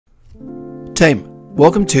Team,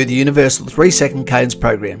 welcome to the Universal 3-second cadence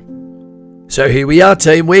program. So here we are,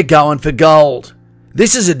 team, we're going for gold.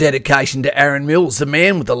 This is a dedication to Aaron Mills, the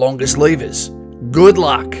man with the longest levers. Good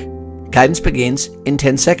luck. Cadence begins in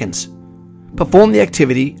 10 seconds. Perform the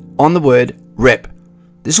activity on the word rep.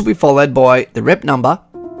 This will be followed by the rep number.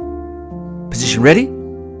 Position ready?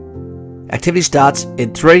 Activity starts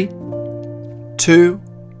in 3, 2,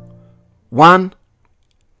 1.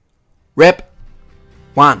 Rep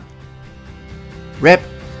 1. Rep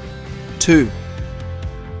 2.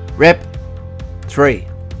 Rep 3.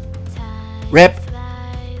 Rep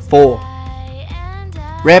 4.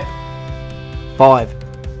 Rep 5.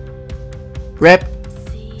 Rep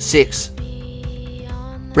 6.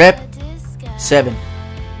 Rep 7.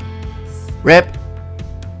 Rep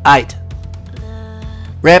 8.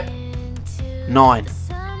 Rep 9.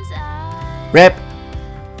 Rep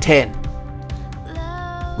 10.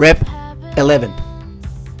 Rep 11.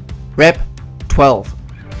 Rep 12.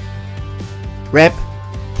 Rep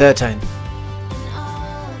 13.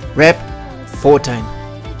 Rep 14.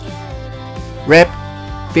 Rep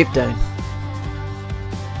 15.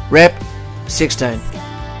 Rep 16.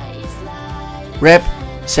 Rep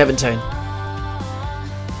 17.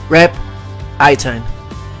 Rep 18.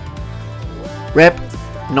 Rep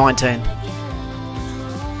 19.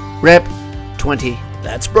 Rep 20.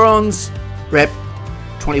 That's bronze. Rep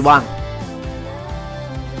 21.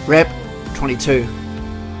 Rep 22.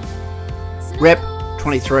 Rep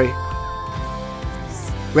 23.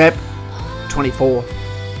 Rep 24.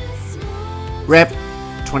 Rep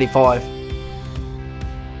 25.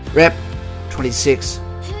 Rep 26.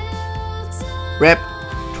 Rep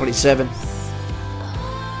 27.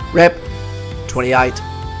 Rep 28.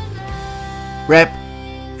 Rep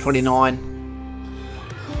 29.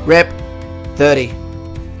 Rep 30.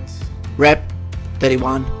 Rep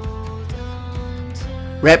 31.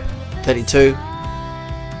 Rep 32.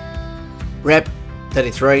 Rep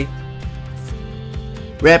 33.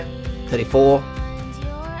 Rep 34.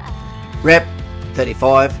 Rep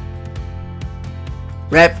 35.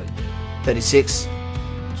 Rep 36.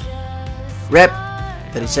 Rep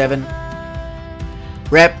 37.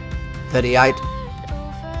 Rep 38.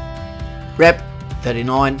 Rep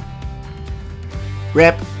 39.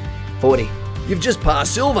 Rep 40. You've just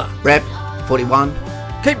passed silver. Rep 41.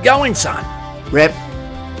 Keep going, son. Rep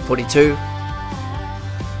 42.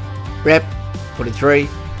 Rep 43.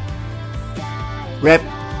 Rep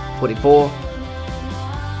 44.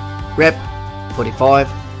 Rep 45.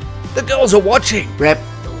 The girls are watching. Rep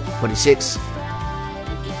 46.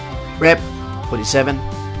 Rep 47.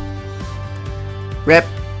 Rep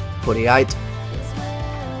 48.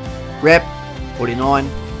 Rep 49.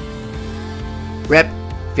 Rep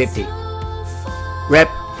 50. Rep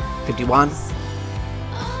 51.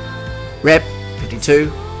 Rep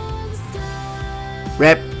 52.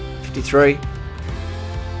 Rep 53.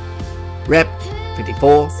 Rep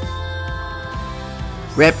 54.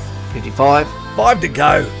 Rep 55. 5 to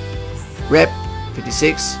go. Rep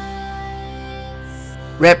 56.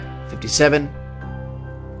 Rep 57.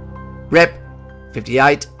 Rep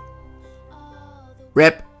 58.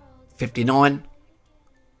 Rep 59.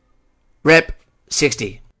 Rep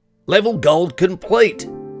 60. Level gold complete.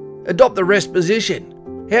 Adopt the rest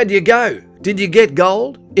position. How'd you go? Did you get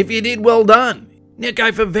gold? If you did, well done. Now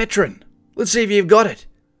go for veteran. Let's see if you've got it.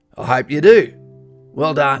 I hope you do.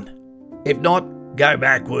 Well done. If not, go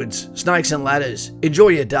backwards. Snakes and ladders. Enjoy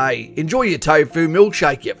your day. Enjoy your tofu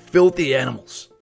milkshake, you filthy animals.